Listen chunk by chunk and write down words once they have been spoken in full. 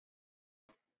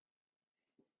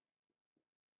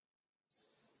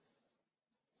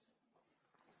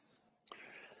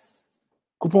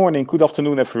Good morning, good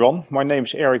afternoon, everyone. My name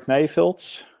is Eric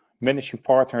Nijveld, Managing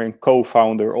Partner and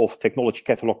Co-founder of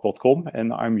TechnologyCatalogue.com,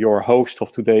 and I'm your host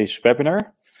of today's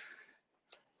webinar.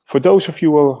 For those of you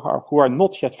who are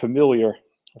not yet familiar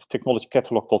with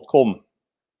TechnologyCatalogue.com,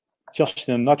 just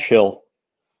in a nutshell,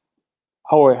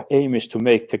 our aim is to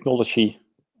make technology,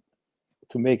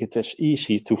 to make it as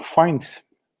easy to find,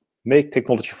 make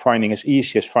technology finding as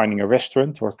easy as finding a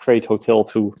restaurant or a great hotel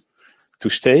to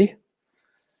stay.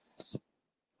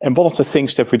 And one of the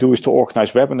things that we do is to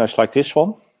organize webinars like this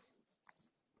one.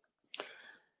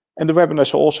 And the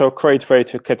webinars are also a great way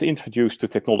to get introduced to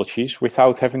technologies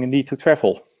without having a need to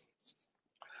travel.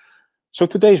 So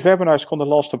today's webinar is going to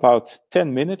last about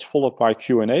 10 minutes, followed by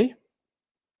Q&A.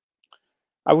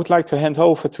 I would like to hand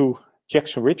over to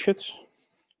Jackson Richards,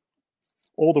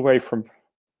 all the way from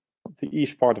the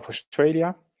east part of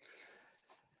Australia.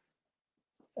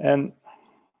 And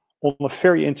on a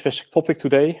very interesting topic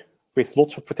today, with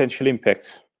lots of potential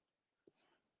impact.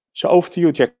 So over to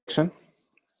you, Jackson.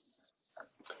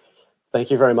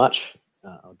 Thank you very much.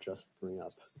 I'll just bring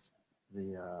up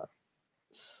the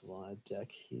slide deck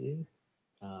here.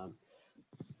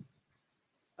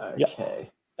 Okay,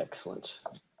 excellent.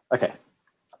 Okay.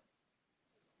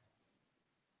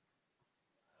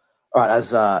 All right,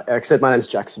 as Eric said, my name is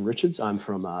Jackson Richards. I'm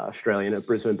from Australian, a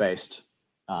Brisbane-based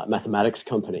mathematics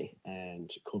company and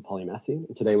called Polymathian.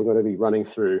 And today we're going to be running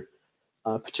through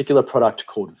a particular product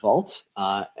called Vault,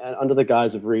 and under the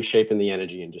guise of reshaping the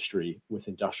energy industry with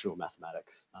industrial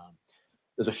mathematics.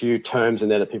 There's a few terms in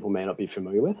there that people may not be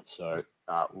familiar with, so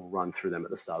we'll run through them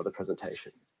at the start of the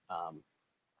presentation.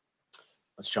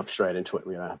 Let's jump straight into it.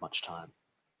 We don't have much time.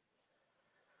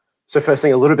 So first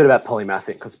thing, a little bit about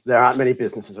Polymathian, because there aren't many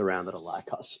businesses around that are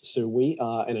like us. So we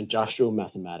are an industrial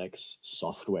mathematics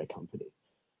software company.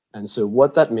 And so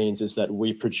what that means is that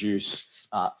we produce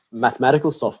mathematical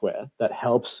software that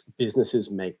helps businesses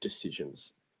make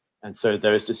decisions. And so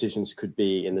those decisions could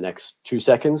be in the next 2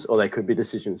 seconds, or they could be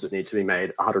decisions that need to be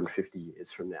made 150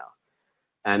 years from now.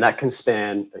 And that can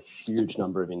span a huge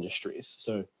number of industries.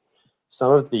 So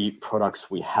some of the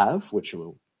products we have, which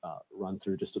we'll run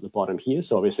through just at the bottom here.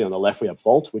 So obviously on the left, we have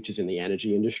Vault, which is in the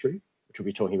energy industry, which we'll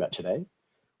be talking about today.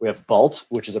 We have Bolt,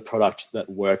 which is a product that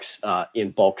works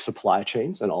in bulk supply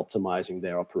chains and optimizing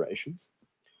their operations.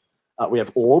 We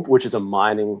have Orb, which is a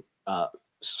mining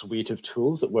suite of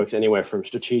tools that works anywhere from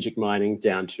strategic mining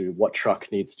down to what truck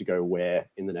needs to go where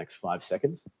in the next 5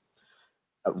 seconds.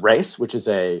 Race, which is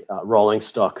a rolling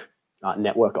stock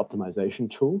network optimization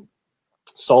tool.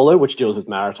 Solo, which deals with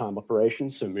maritime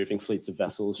operations, so moving fleets of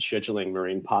vessels, scheduling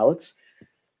marine pilots.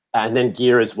 And then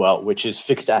Gear as well, which is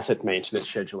fixed asset maintenance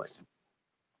scheduling.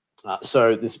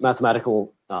 So this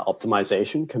mathematical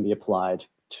optimization can be applied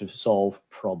to solve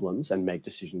problems and make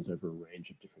decisions over a range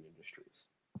of different industries.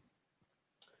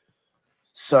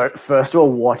 So first of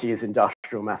all, what is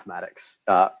industrial mathematics?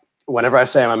 Whenever I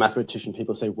say I'm a mathematician,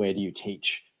 people say, where do you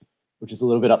teach? Which is a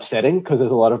little bit upsetting because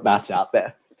there's a lot of maths out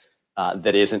there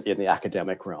that isn't in the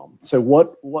academic realm. So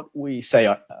what we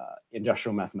say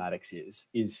industrial mathematics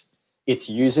is it's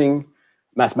using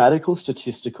mathematical,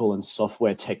 statistical, and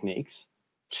software techniques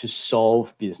to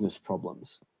solve business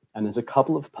problems. And there's a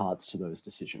couple of parts to those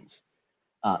decisions.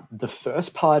 The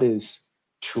first part is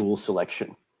tool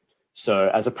selection. So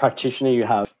as a practitioner, you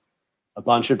have a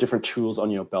bunch of different tools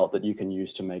on your belt that you can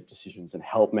use to make decisions and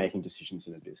help making decisions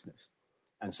in a business.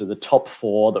 And so the top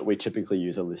 4 that we typically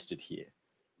use are listed here.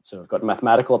 So we've got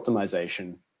mathematical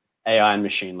optimization, AI and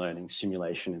machine learning,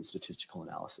 simulation, and statistical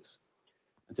analysis.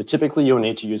 And so typically you'll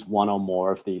need to use one or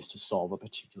more of these to solve a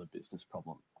particular business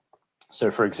problem.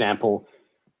 So for example,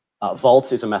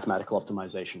 Vault is a mathematical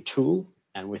optimization tool.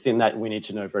 And within that, we need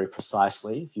to know very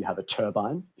precisely, if you have a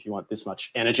turbine, if you want this much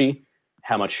energy,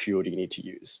 how much fuel do you need to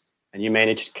use? And you may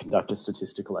need to conduct a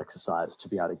statistical exercise to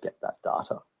be able to get that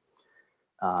data.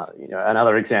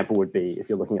 Another example would be if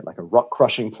you're looking at like a rock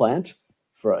crushing plant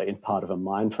in part of a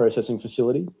mine processing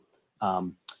facility,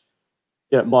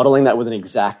 modeling that with an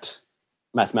exact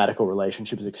mathematical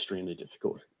relationship is extremely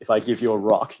difficult. If I give you a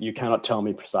rock, you cannot tell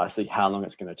me precisely how long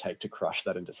it's going to take to crush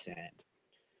that into sand.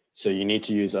 So you need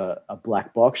to use a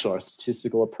black box or a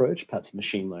statistical approach, perhaps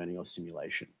machine learning or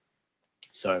simulation.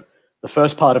 So the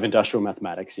first part of industrial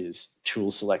mathematics is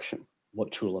tool selection.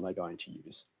 What tool am I going to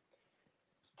use?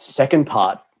 Second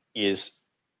part is,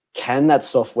 can that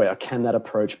software, can that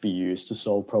approach be used to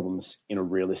solve problems in a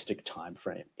realistic time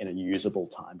frame, in a usable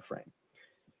time frame?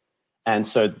 And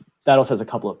so that also has a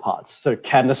couple of parts. So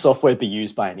can the software be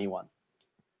used by anyone?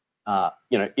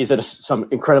 Is it some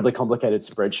incredibly complicated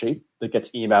spreadsheet that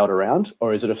gets emailed around,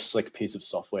 or is it a slick piece of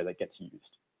software that gets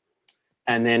used?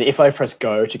 And then if I press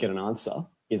go to get an answer,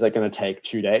 is that going to take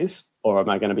 2 days, or am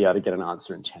I going to be able to get an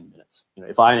answer in 10 minutes? You know,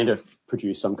 if I need to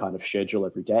produce some kind of schedule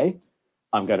every day,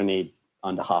 I'm going to need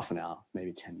under half an hour,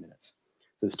 maybe 10 minutes.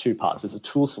 So there's two parts. There's a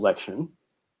tool selection,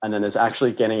 and then there's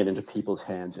actually getting it into people's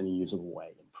hands in a usable way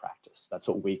in practice. That's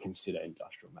what we consider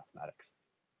industrial mathematics.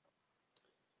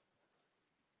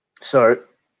 So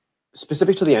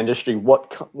specific to the industry,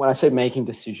 when I say making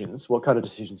decisions, what kind of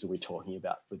decisions are we talking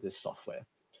about with this software?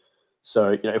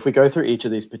 So, if we go through each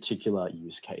of these particular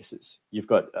use cases, you've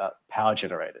got power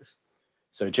generators.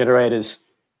 So generators,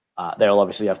 they'll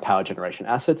obviously have power generation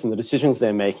assets, and the decisions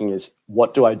they're making is,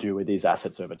 what do I do with these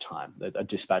assets over time? A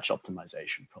dispatch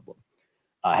optimization problem.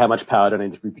 How much power do I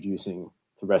need to be producing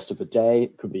the rest of the day?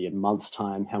 It could be in months'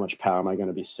 time. How much power am I going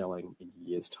to be selling in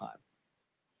years'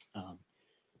 time?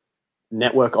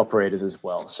 Network operators as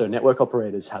well. So network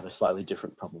operators have a slightly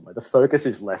different problem where the focus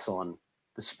is less on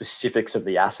the specifics of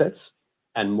the assets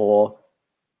and more,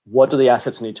 what do the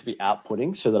assets need to be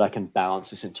outputting so that I can balance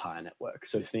this entire network?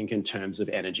 So think in terms of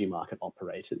energy market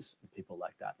operators and people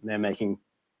like that. And they're making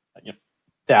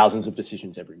thousands of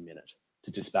decisions every minute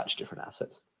to dispatch different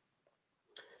assets.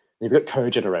 And you've got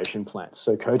cogeneration plants.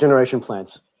 So cogeneration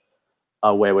plants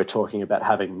are where we're talking about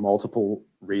having multiple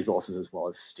resources as well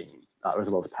as steam, as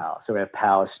well as power. So we have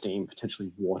power, steam,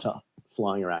 potentially water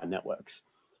flowing around networks.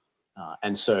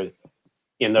 And so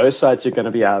in those sites, you're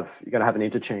going to have an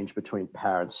interchange between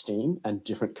power and steam and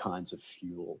different kinds of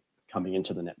fuel coming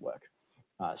into the network.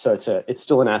 So it's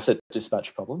still an asset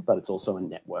dispatch problem, but it's also a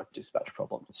network dispatch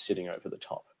problem sitting over the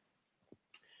top.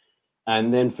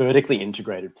 And then vertically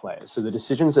integrated players. So the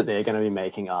decisions that they're going to be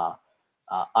making are,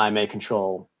 I may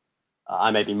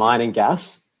be mining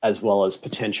gas as well as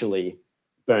potentially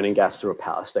burning gas through a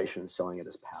power station and selling it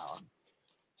as power.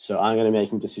 So I'm going to be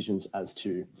making decisions as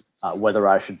to whether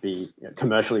I should be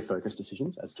commercially focused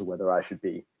decisions as to whether I should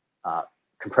be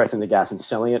compressing the gas and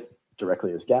selling it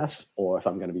directly as gas, or if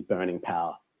I'm going to be burning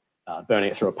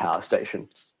it through a power station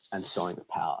and selling the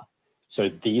power. So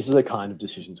these are the kind of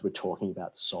decisions we're talking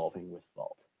about solving with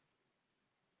Vault.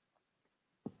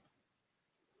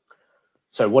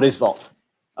 So what is Vault?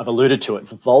 I've alluded to it.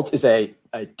 Vault is a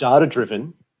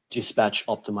data-driven dispatch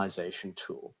optimization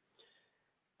tool.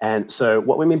 And so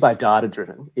what we mean by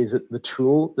data-driven is that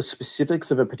the specifics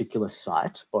of a particular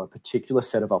site or a particular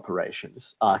set of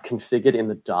operations are configured in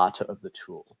the data of the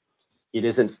tool. It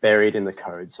isn't buried in the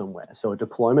code somewhere. So a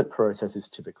deployment process is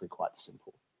typically quite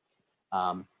simple.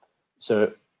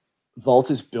 So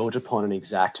Vault is built upon an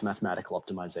exact mathematical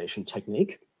optimization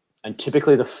technique. And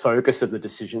typically the focus of the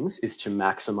decisions is to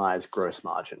maximize gross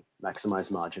margin,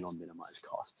 maximize margin or minimize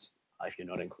costs, if you're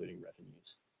not including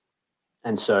revenues.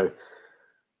 And so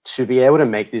to be able to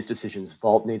make these decisions,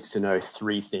 Vault needs to know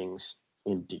three things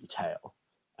in detail.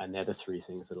 And they're the three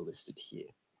things that are listed here.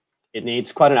 It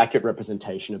needs quite an accurate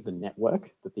representation of the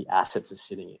network that the assets are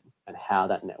sitting in and how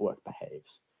that network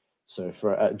behaves. So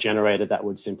for a generator, that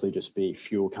would simply just be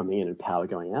fuel coming in and power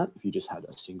going out if you just had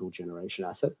a single generation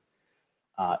asset.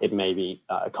 It may be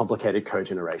a complicated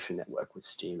cogeneration network with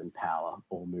steam and power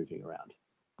all moving around.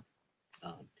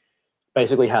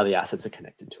 Basically how the assets are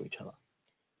connected to each other.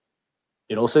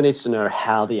 It also needs to know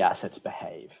how the assets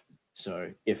behave.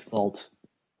 So if Vault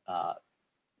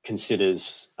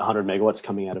considers 100 megawatts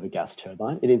coming out of a gas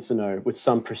turbine, it needs to know with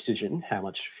some precision how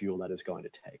much fuel that is going to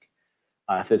take.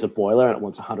 If there's a boiler and it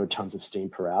wants 100 tons of steam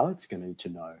per hour, it's going to need to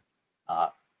know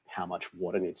how much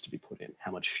water needs to be put in,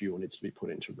 how much fuel needs to be put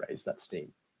in to raise that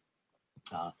steam.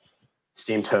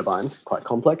 Steam turbines, quite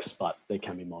complex, but they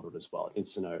can be modeled as well. It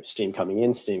needs to know steam coming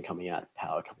in, steam coming out,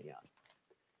 power coming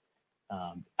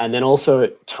out. And then also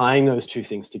tying those two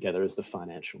things together is the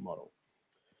financial model.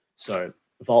 So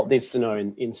Vault needs to know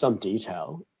in some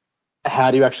detail, how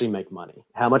do you actually make money?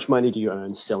 How much money do you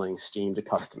earn selling steam to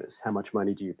customers? How much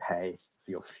money do you pay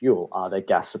for your fuel? Are there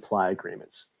gas supply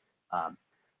agreements?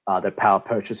 Are there power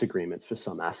purchase agreements for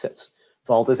some assets?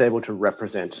 Vault is able to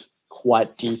represent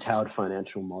quite detailed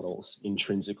financial models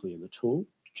intrinsically in the tool,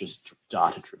 just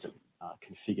data-driven,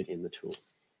 configured in the tool.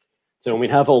 So when we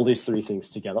have all these three things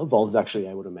together, Vault is actually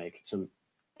able to make some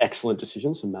excellent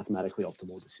decisions, some mathematically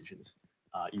optimal decisions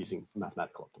using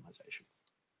mathematical optimization.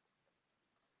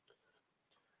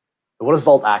 But what does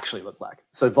Vault actually look like?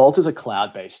 So Vault is a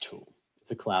cloud-based tool.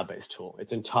 It's a cloud-based tool.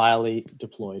 It's entirely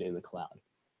deployed in the cloud.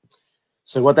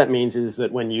 So what that means is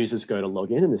that when users go to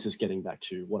log in, and this is getting back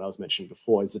to what I was mentioning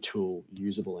before, is the tool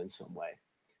usable in some way?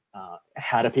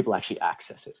 How do people actually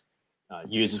access it?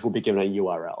 Users will be given a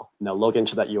URL, and they'll log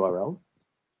into that URL,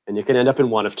 and you can end up in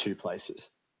one of two places.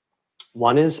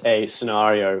 One is a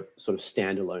scenario sort of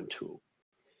standalone tool,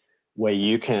 where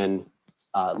you can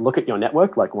look at your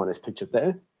network, like one is pictured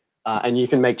there, and you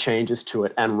can make changes to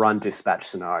it and run dispatch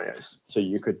scenarios. So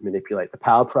you could manipulate the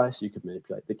power price, you could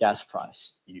manipulate the gas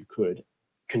price, you could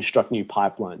construct new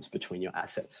pipelines between your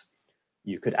assets.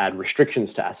 You could add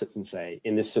restrictions to assets and say,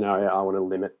 in this scenario, I want to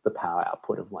limit the power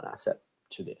output of one asset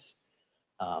to this.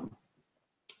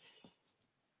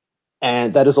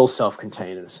 And that is all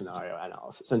self-contained in a scenario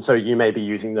analysis. And so you may be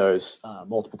using those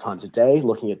multiple times a day,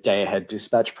 looking at day-ahead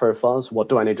dispatch profiles. What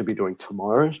do I need to be doing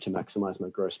tomorrow to maximize my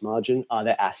gross margin? Are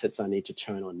there assets I need to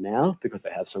turn on now because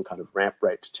they have some kind of ramp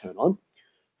rate to turn on?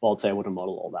 Vault's able to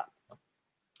model all that.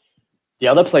 The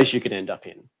other place you could end up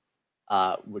in,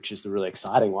 which is the really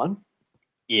exciting one,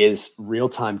 is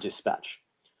real-time dispatch.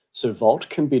 So Vault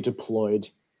can be deployed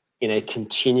in a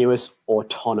continuous,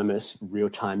 autonomous,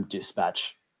 real-time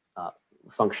dispatch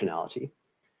functionality.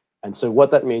 And so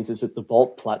what that means is that the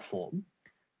Vault platform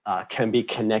can be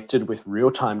connected with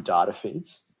real-time data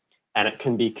feeds, and it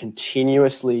can be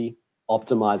continuously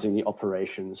optimizing the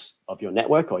operations of your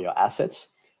network or your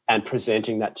assets and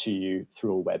presenting that to you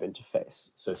through a web interface.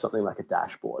 So something like a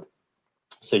dashboard.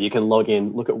 So you can log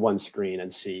in, look at one screen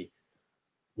and see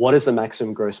what is the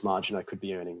maximum gross margin I could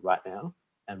be earning right now,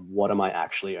 and what am I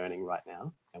actually earning right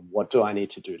now, and what do I need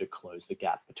to do to close the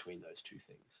gap between those two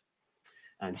things.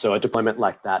 And so a deployment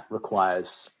like that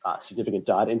requires significant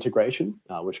data integration,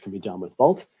 which can be done with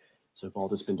Vault. So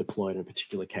Vault has been deployed in a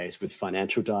particular case with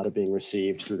financial data being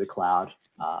received through the cloud,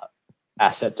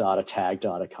 asset data, tag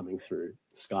data coming through,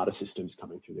 SCADA systems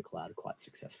coming through the cloud quite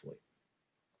successfully.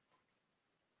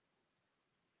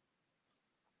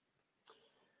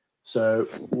 So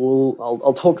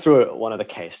I'll talk through one of the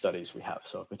case studies we have,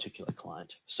 so a particular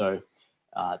client. So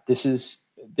this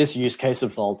use case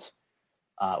of Vault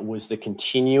was the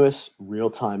continuous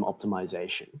real-time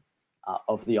optimization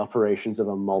of the operations of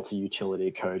a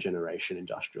multi-utility cogeneration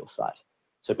industrial site.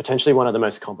 So potentially one of the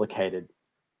most complicated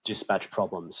dispatch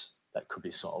problems that could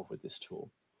be solved with this tool.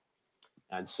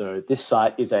 And so this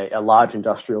site is a large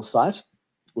industrial site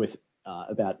with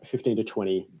about 15 to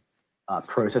 20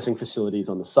 processing facilities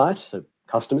on the site, so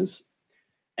customers,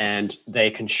 and they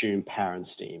consume power and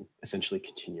steam essentially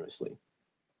continuously.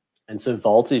 And so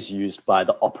Vault is used by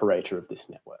the operator of this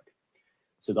network.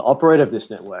 So the operator of this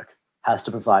network has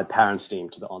to provide power and steam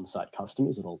to the on-site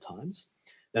customers at all times.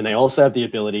 Then they also have the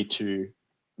ability to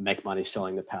make money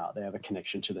selling the power. They have a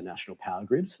connection to the national power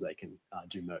grid, so they can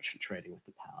do merchant trading with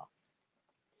the power.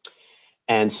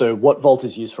 And so what Vault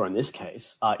is used for in this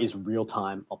case is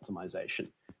real-time optimization.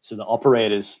 So the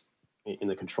operators in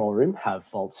the control room have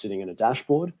Vault sitting in a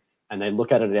dashboard, and they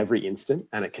look at it at every instant,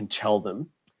 and it can tell them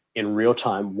in real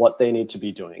time what they need to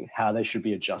be doing, how they should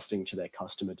be adjusting to their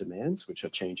customer demands, which are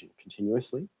changing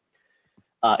continuously.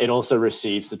 It also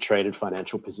receives the traded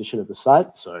financial position of the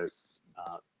site. So,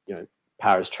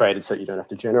 power is traded so you don't have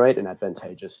to generate and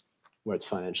advantageous where it's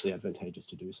financially advantageous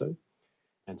to do so.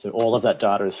 And so all of that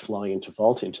data is flowing into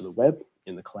Vault, into the web,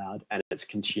 in the cloud, and it's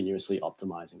continuously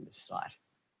optimizing this site.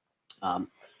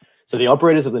 So the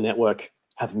operators of the network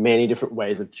have many different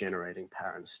ways of generating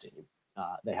power and steam.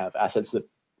 They have assets that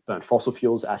burn fossil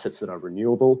fuels, assets that are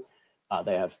renewable.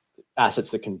 They have assets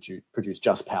that can produce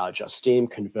just power, just steam,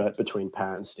 convert between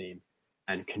power and steam,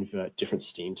 and convert different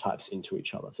steam types into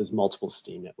each other. So there's multiple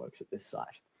steam networks at this site.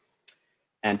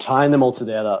 And tying them all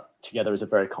together is a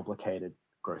very complicated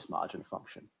gross margin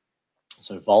function.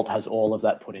 So Vault has all of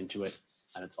that put into it,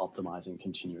 and it's optimizing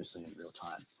continuously in real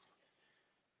time.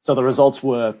 So the results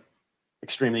were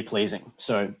extremely pleasing.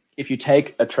 So if you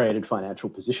take a traded financial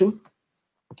position,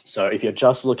 so if you're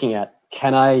just looking at,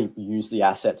 can I use the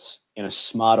assets in a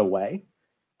smarter way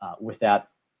without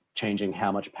changing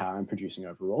how much power I'm producing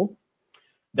overall,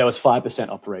 there was 5%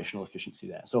 operational efficiency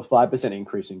there. So a 5%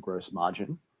 increase in gross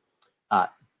margin,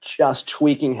 just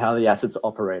tweaking how the assets are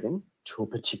operating to a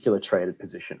particular traded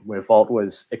position, where Vault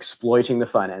was exploiting the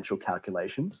financial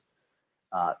calculations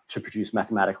to produce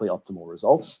mathematically optimal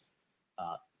results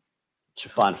to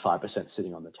find 5%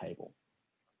 sitting on the table.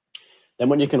 Then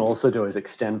what you can also do is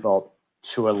extend Vault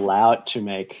to allow it to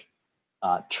make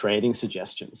trading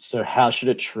suggestions. So how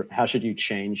should you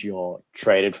change your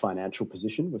traded financial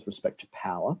position with respect to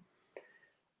power?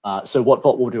 So what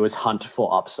Vault will do is hunt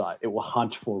for upside. It will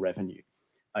hunt for revenue.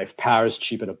 If power is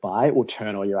cheaper to buy, it will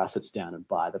turn all your assets down and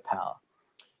buy the power.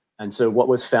 And so what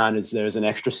was found is there's an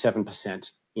extra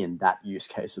 7% in that use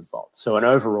case of Vault. So an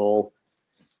overall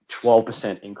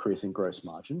 12% increase in gross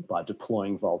margin by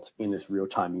deploying Vault in this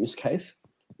real-time use case,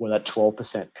 where that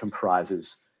 12%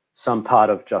 comprises some part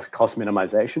of just cost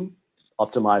minimization,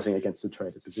 optimizing against the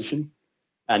traded position,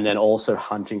 and then also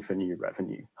hunting for new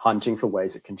revenue, hunting for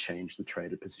ways it can change the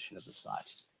traded position of the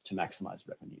site to maximize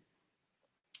revenue.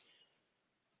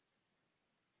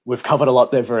 we've covered a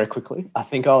lot there very quickly. I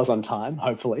think I was on time,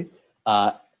 hopefully.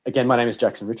 Again, my name is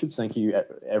Jackson Richards. Thank you,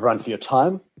 everyone, for your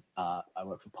time. I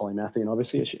work for Polymathian,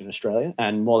 obviously, in Australia,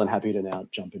 and more than happy to now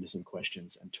jump into some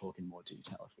questions and talk in more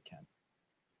detail if we can.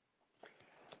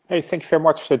 Hey, thank you very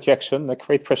much, Jackson. A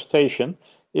great presentation.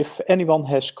 If anyone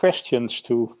has questions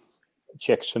to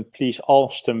Jackson, please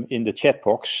ask them in the chat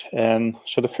box. And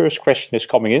so the first question is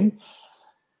coming in.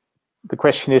 The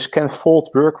question is, can Vault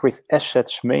work with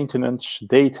assets maintenance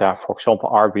data, for example,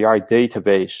 RBI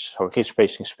database, so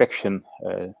risk-based inspection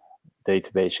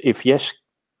database? If yes,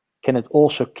 can it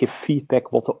also give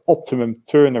feedback what the optimum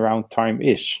turnaround time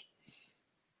is?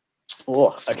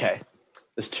 Oh, okay.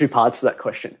 There's two parts to that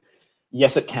question.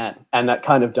 Yes, it can. And that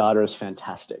kind of data is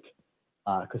fantastic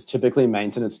because typically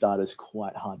maintenance data is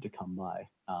quite hard to come by,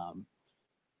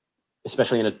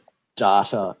 especially in a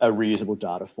reusable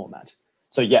data format.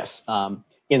 So yes,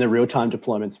 in the real-time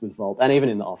deployments with Vault, and even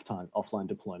in the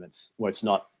offline deployments where it's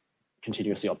not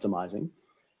continuously optimizing,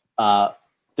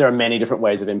 there are many different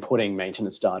ways of inputting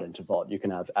maintenance data into Vault. You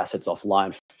can have assets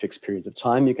offline for fixed periods of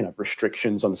time. You can have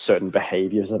restrictions on certain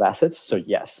behaviors of assets. So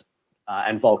yes,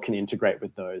 and Vault can integrate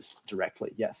with those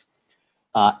directly, yes.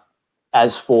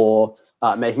 As for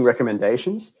making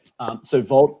recommendations, so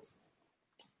Vault,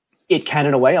 it can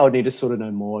in a way. I would need to sort of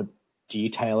know more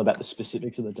detail about the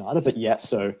specifics of the data, but yes,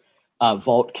 so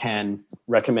Vault can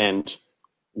recommend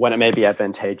when it may be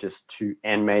advantageous to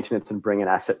end maintenance and bring an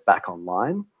asset back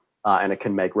online, and it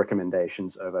can make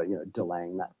recommendations over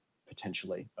delaying that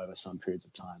potentially over some periods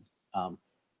of time.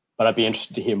 But I'd be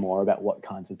interested to hear more about what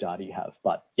kinds of data you have.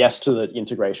 But yes to the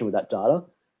integration with that data,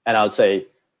 and I would say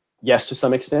yes to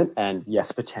some extent, and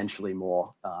yes potentially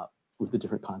more with the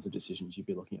different kinds of decisions you'd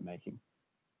be looking at making.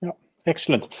 Yeah,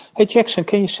 excellent. Hey, Jackson,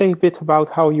 can you say a bit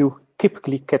about how you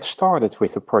typically get started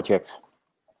with a project?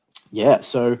 Yeah,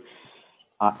 so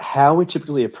how we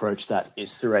typically approach that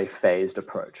is through a phased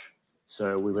approach.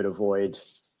 So we would avoid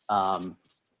trying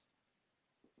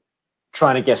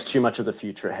to guess too much of the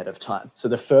future ahead of time. So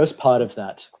the first part of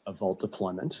that Vault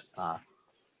deployment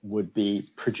would be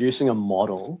producing a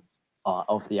model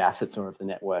of the assets or of the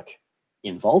network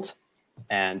in Vault.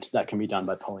 And that can be done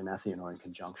by Polymathian or in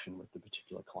conjunction with the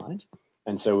particular client.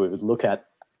 And so we would look at,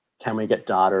 can we get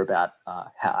data about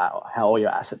how all your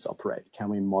assets operate? Can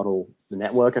we model the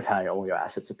network of how all your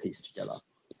assets are pieced together?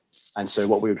 And so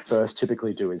what we would first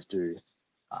typically do is do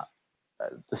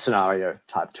the scenario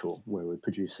type tool, where we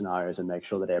produce scenarios and make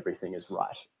sure that everything is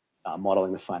right,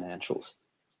 modeling the financials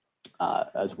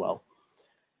as well.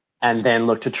 And then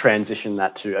look to transition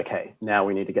that to, okay, now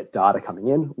we need to get data coming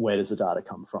in. Where does the data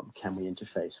come from? Can we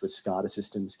interface with SCADA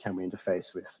systems? Can we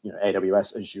interface with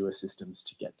AWS, Azure systems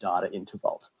to get data into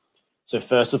Vault? So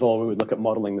first of all, we would look at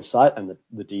modeling the site and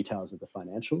the details of the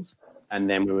financials. And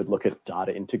then we would look at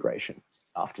data integration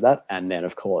after that. And then,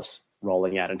 of course,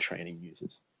 rolling out and training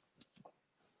users.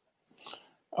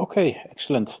 Okay,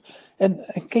 excellent. And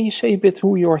can you say a bit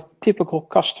who your typical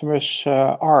customers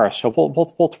are? So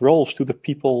what roles do the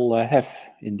people have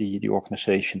in the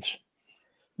organizations?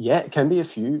 Yeah, it can be a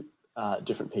few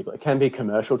different people. It can be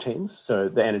commercial teams, so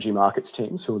the energy markets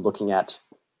teams who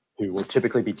will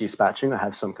typically be dispatching or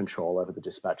have some control over the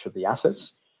dispatch of the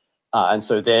assets. And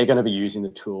so they're going to be using the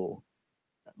tool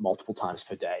multiple times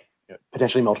per day,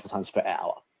 potentially multiple times per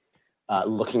hour,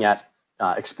 looking at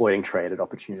exploiting traded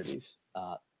opportunities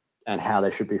and how they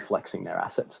should be flexing their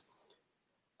assets.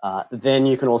 Then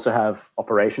you can also have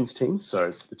operations teams,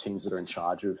 so the teams that are in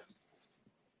charge of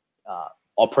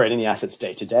operating the assets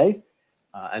day to day,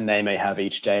 and they may have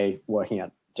each day working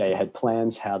out day ahead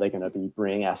plans, how they're going to be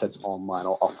bringing assets online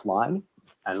or offline,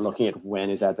 and looking at when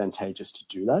is advantageous to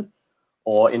do that,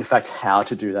 or in fact, how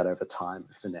to do that over time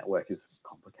if the network is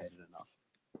complicated enough.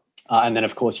 And then,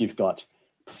 of course, you've got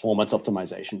performance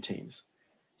optimization teams.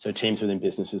 So teams within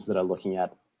businesses that are looking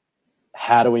at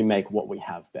how do we make what we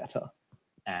have better?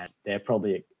 And they're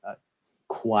probably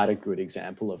quite a good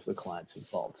example of the clients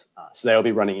involved. So they'll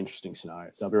be running interesting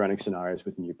scenarios. They'll be running scenarios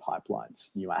with new pipelines,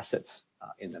 new assets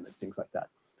in them and things like that.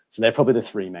 So they're probably the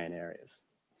three main areas.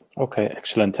 Okay,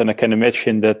 excellent. And I can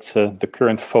imagine that the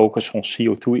current focus on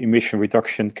CO2 emission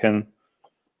reduction can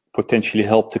potentially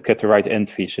help to get the right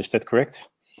entries. Is that correct?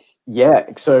 Yeah,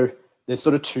 so there's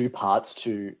sort of two parts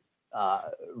to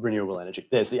renewable energy.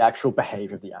 There's the actual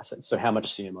behavior of the asset. So how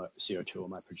much CO2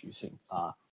 am I producing?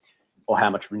 Or how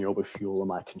much renewable fuel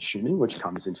am I consuming, which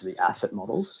comes into the asset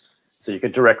models. So you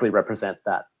could directly represent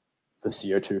that, the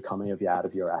CO2 coming out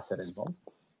of your asset involved.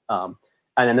 And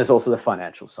then there's also the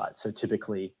financial side. So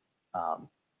typically,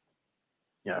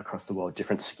 across the world,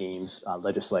 different schemes,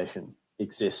 legislation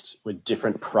exists with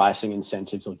different pricing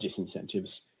incentives or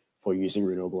disincentives for using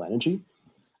renewable energy.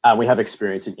 We have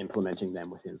experience in implementing them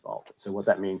within Vault. So what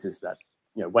that means is that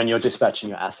when you're dispatching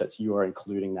your assets, you are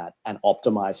including that and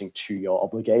optimizing to your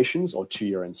obligations or to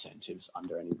your incentives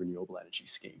under any renewable energy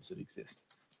schemes that exist.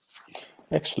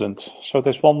 Excellent. So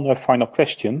there's one final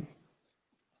question.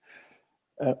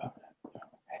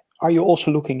 Are you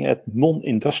also looking at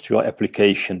non-industrial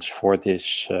applications for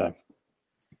this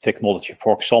technology?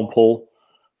 For example,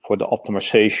 for the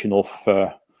optimization of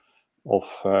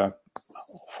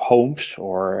homes,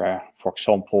 or for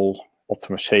example,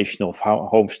 optimization of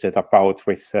homes that are powered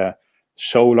with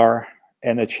solar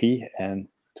energy, and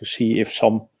to see if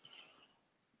some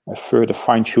further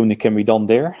fine-tuning can be done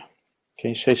there.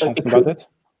 Can you say something about it?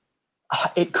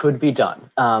 It could be done.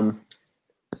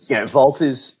 Vault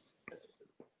is,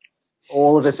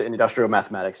 all of this in industrial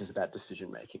mathematics is about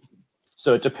decision making.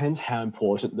 So it depends how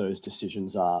important those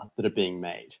decisions are that are being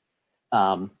made,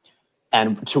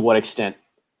 and to what extent,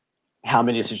 how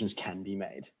many decisions can be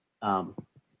made.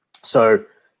 So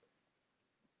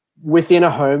within a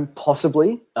home,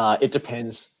 possibly, it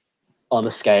depends on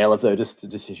the scale of those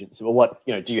decisions. Well,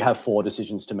 do you have 4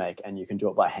 decisions to make and you can do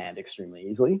it by hand extremely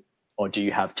easily? Or do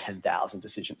you have 10,000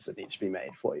 decisions that need to be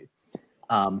made for you?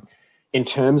 In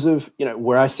terms of,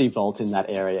 where I see Vault in that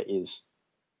area is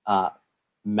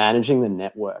managing the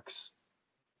networks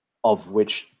of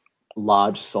which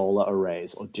large solar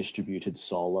arrays or distributed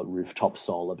solar, rooftop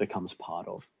solar becomes part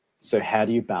of. So how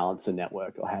do you balance a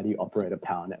network, or how do you operate a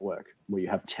power network where you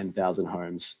have 10,000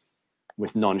 homes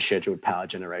with non-scheduled power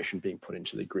generation being put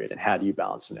into the grid, and how do you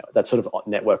balance the network? That sort of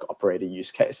network operator use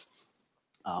case.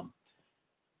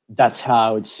 That's how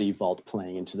I would see Vault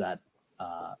playing into that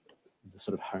the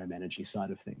sort of home energy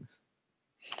side of things.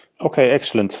 Okay,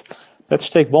 excellent. Let's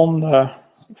take one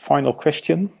final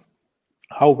question.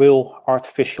 How will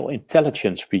artificial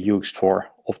intelligence be used for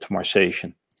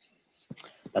optimization?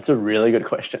 That's a really good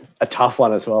question. A tough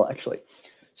one as well, actually.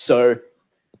 So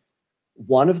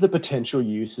one of the potential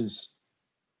uses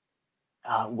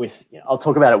I'll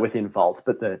talk about it within Vault,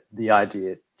 but the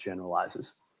idea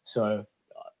generalizes. So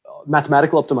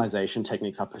mathematical optimization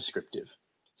techniques are prescriptive.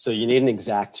 So you need an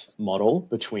exact model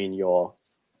between your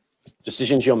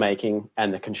decisions you're making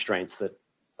and the constraints that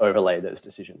overlay those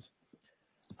decisions.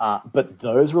 But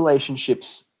those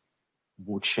relationships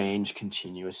will change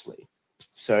continuously.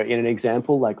 So in an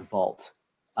example like Vault,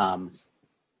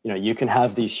 you can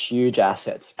have these huge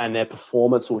assets and their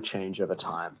performance will change over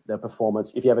time. Their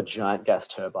performance, if you have a giant gas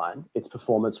turbine, its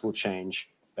performance will change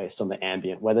based on the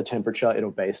ambient weather temperature. It'll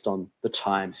based on the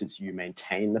time since you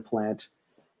maintain the plant.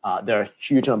 There are a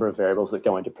huge number of variables that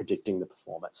go into predicting the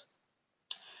performance.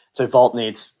 So Vault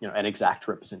needs an exact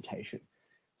representation.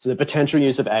 So the potential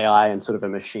use of AI and sort of a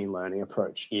machine learning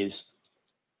approach is,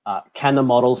 can the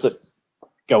models that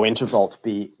go into Vault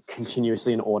be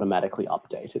continuously and automatically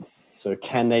updated? So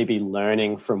can they be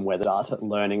learning from weather data,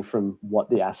 learning from what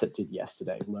the asset did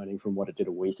yesterday, learning from what it did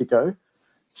a week ago,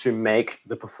 to make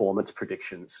the performance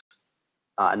predictions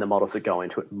and the models that go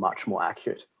into it much more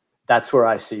accurate? That's where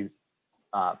I see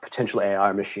potential AI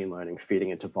or machine learning feeding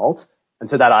into Vault. And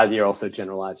so that idea also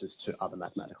generalizes to other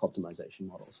mathematical optimization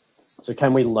models. So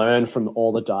can we learn from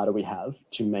all the data we have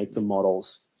to make the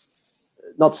models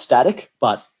not static,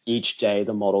 but each day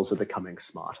the models are becoming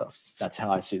smarter? That's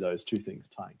how I see those two things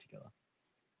tying together.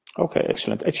 Okay,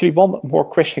 excellent. Actually, one more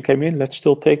question came in. Let's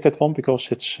still take that one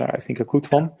because it's, I think, a good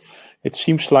one. It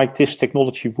seems like this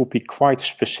technology would be quite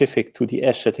specific to the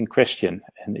asset in question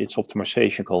and its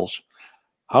optimization goals.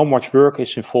 How much work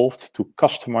is involved to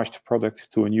customize the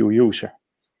product to a new user?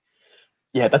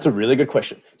 Yeah, that's a really good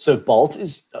question. So Vault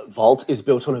is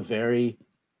built on a very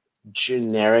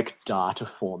generic data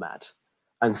format.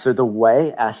 And so the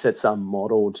way assets are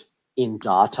modeled in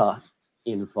data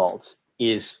in Vault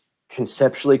is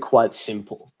conceptually quite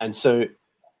simple. And so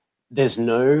there's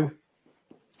no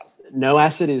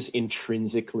asset is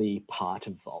intrinsically part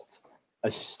of Vault.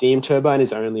 A steam turbine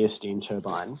is only a steam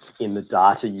turbine in the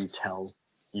data you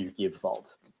give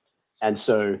Vault. And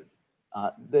so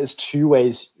there's two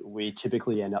ways we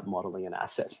typically end up modeling an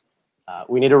asset.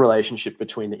 We need a relationship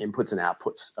between the inputs and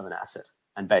outputs of an asset.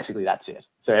 And basically that's it.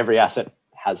 So every asset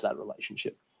has that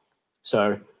relationship.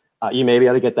 So you may be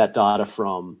able to get that data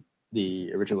from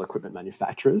the original equipment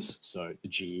manufacturers, so the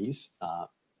GEs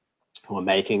who are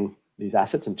making these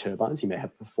assets and turbines. You may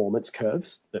have performance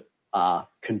curves that are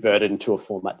converted into a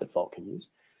format that Vault can use.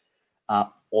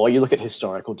 Or you look at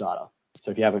historical data. So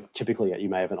if you have typically you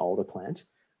may have an older plant,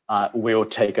 we'll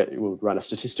run a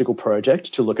statistical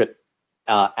project to look at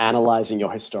analyzing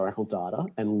your historical data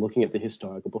and looking at the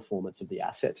historical performance of the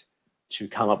asset to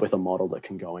come up with a model that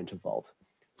can go into Vault.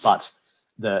 But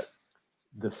the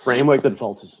framework that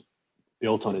Vault is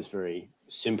built on is very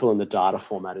simple and the data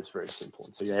format is very simple.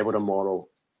 And so you're able to model,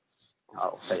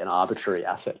 I'll say, an arbitrary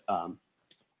asset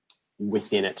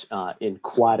within it in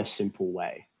quite a simple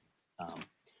way.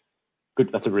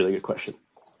 Good. That's a really good question.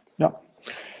 Yeah.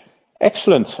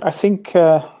 Excellent. I think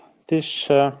this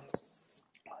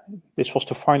was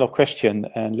the final question,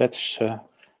 and let's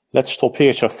stop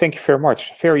here. So thank you very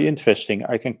much. Very interesting.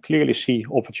 I can clearly see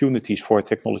opportunities for a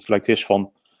technology like this one,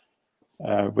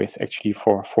 with actually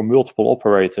for multiple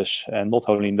operators, and not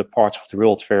only in the parts of the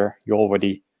world where you're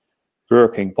already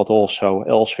working, but also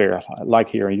elsewhere, like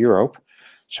here in Europe.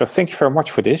 So thank you very much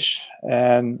for this.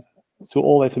 And to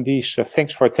all attendees,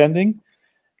 thanks for attending.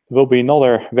 There will be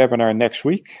another webinar next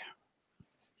week.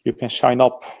 You can sign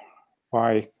up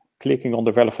by clicking on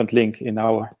the relevant link in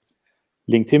our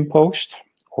LinkedIn post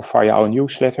or via our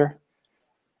newsletter.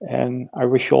 And I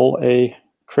wish you all a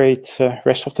great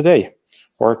rest of the day,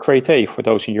 or a great day for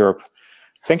those in Europe.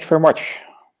 Thank you very much.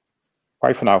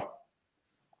 Bye for now.